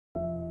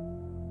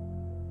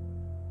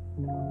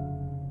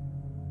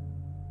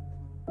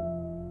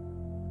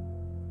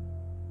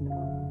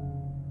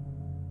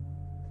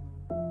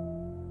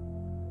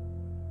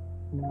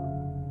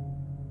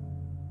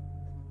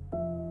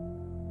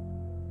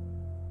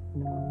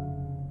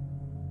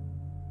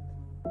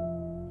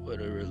What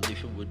a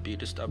relief it would be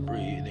to stop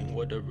breathing.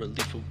 What a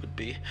relief it would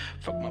be.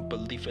 Fuck my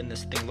belief in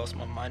this thing. Lost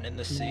my mind in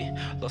the sea.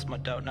 Lost my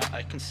doubt, now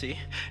I can see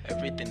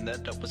everything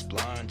that I was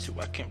blind to.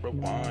 I can't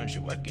rewind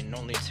you. I can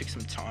only take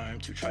some time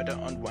to try to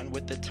unwind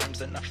with the times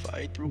that I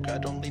fight through.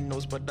 God only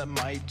knows what I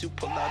might do.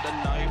 Pull out a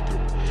knife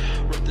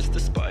through. Wrote this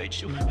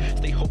despite you.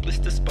 Stay hopeless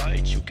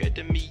despite you.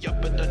 Getting me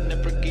up, but I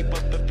never gave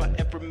up. If I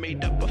ever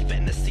made up a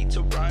fantasy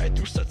to ride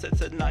through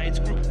sunsets and nights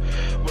grew.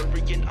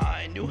 Worrying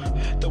I knew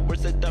the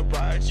words that I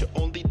write should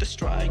only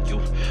distract you,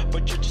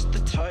 but you're just the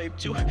type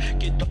to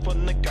get off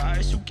on the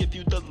guys who give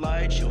you the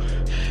light. You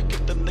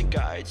give them the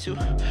guide to,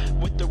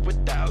 with or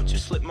without you,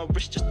 slip my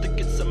wrist just to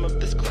get some of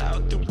this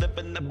cloud through.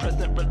 Living the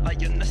present, rely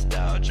on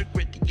nostalgia.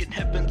 Radiant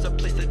heaven's a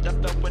place that I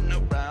felt when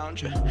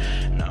around you.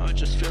 Now it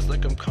just feels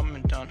like I'm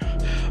coming down.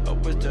 Oh,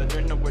 we're done,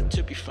 you're nowhere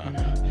to be found.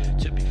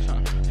 To be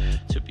found,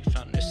 to be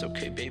found. It's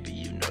okay, baby,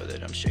 you know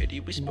that I'm shady.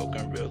 We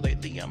spoken real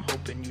lately, I'm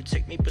hoping you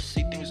take me, but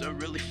see, things are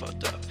really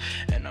fucked up,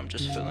 and I'm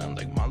just feeling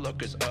like my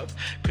luck is up,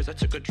 cause I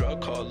took a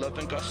drug called love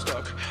and got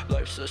stuck.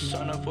 Life's a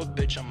son of a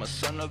bitch, I'm a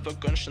son of a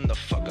gun. Shun the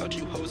fuck out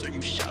you hoes, are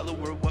you shallow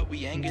or what? We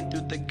hanging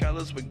through the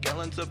gallows with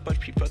gallons of butt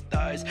people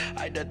thighs.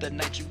 I died that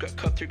night you got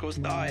cut, there goes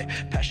I.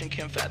 Passion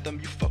can't fathom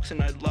you fucks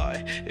and I'd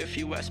lie if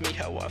you ask me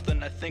how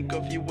often I think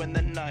of you in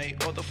the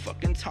night all the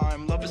fucking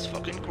time. Love is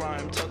fucking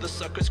crime, till the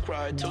suckers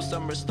cry, till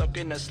summer's stuck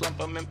in a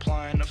slump. I'm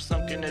implying I've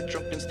sunk in a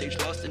drunken stage,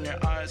 lost in your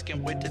eyes.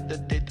 Can't wait till the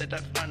day that I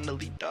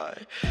finally die.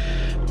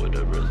 What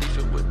a relief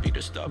it would be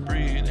to stop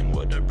breathing.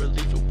 What a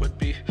relief it would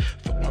be.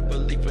 Fuck my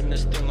belief in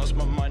this thing, lost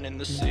my mind in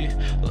the sea.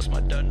 Lost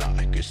my doubt, now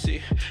I can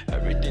see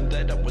everything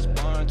that I was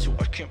blind to.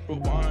 I can't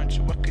rewind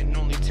you, I can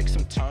only take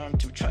some time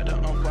to try to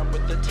unwind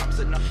with the times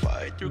that I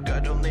fight through.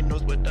 God only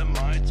knows what I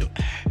might do.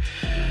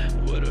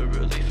 What a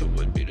relief it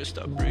would be to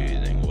stop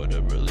breathing. What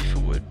a relief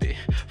it would be.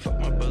 Fuck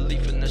my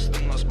belief in this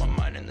thing, lost my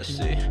mind in the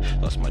sea.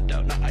 Lost my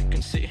doubt, now I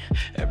can see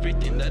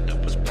everything that I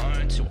was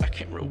blind to. I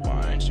can't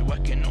rewind you, I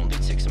can only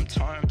take some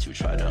time to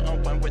try to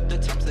unwind with the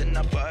times that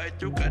I fight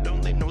through. God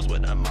only knows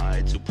what I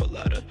might do. Pull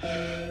out a,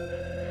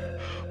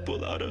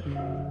 pull out a,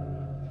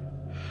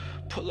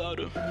 pull out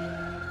a,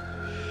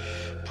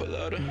 pull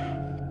out a.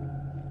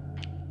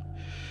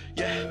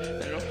 Yeah,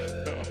 they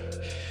don't know.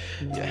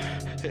 Yeah,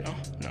 they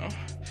don't know.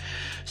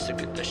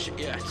 Sick of that shit,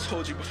 yeah, I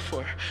told you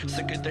before.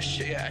 Sick of that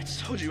shit, yeah, I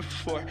told you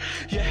before.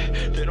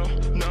 Yeah, they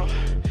don't know.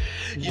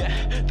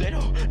 Yeah, they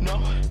don't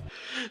know.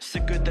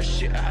 Sick of that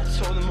shit, I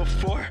told them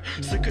before.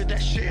 Sick of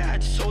that shit, I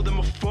told them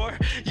before.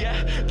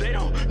 Yeah, they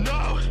don't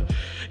know.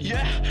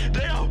 Yeah,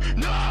 they don't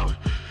know.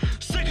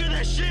 Sick of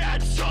that shit, I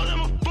told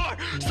them before.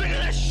 Sick of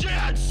that shit,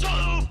 I told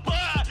them before.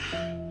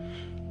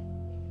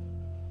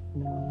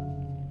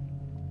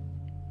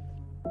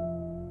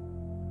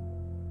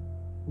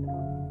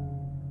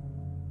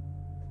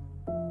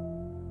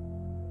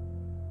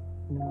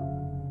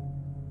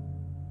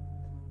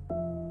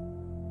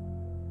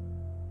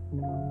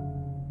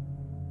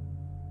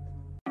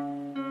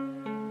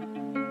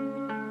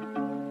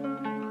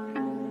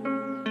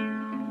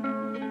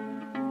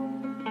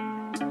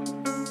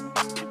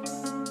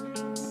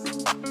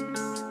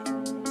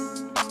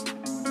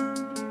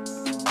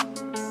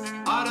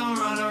 I don't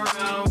run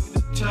around with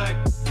the tech.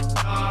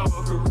 Now I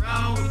walk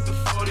around with the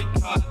 40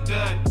 car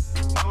deck.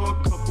 Know a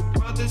couple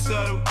brothers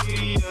that'll give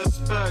you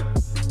respect.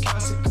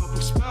 Cast a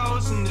couple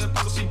spells and that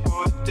pussy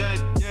boy dead.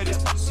 Yeah, this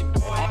pussy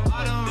boy.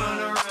 I don't run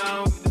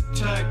around with the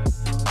tech.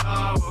 Now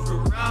I walk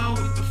around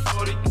with the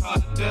 40 car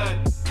deck.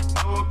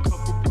 Know a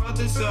couple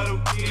brothers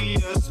that'll give you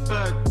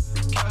respect.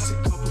 Cast a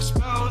couple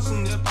spells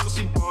and that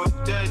pussy boy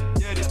dead.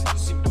 Yeah, this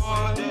pussy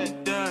boy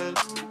dead, dead.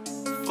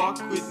 Fuck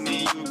with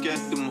me, you get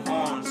them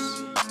horns.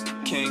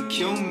 Can't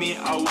kill me,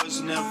 I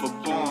was never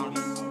born.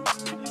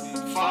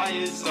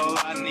 Fire's all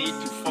I need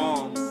to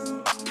form.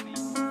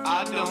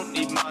 I don't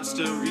need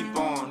monster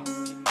reborn.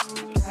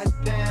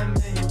 Goddamn,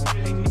 man, you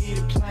really need a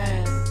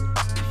plan.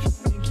 If you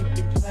think you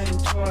be playing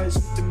toys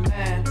with the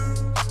man,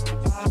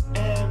 I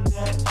am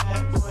that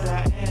what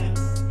I am.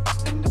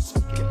 And I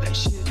speak it like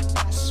shit,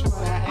 that's what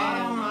I am. I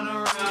don't run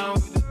around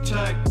with the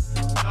tech.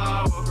 Now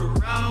I walk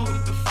around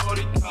with the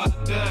 40 car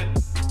deck.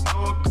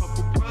 Know a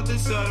couple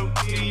brothers that'll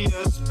give you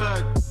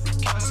respect.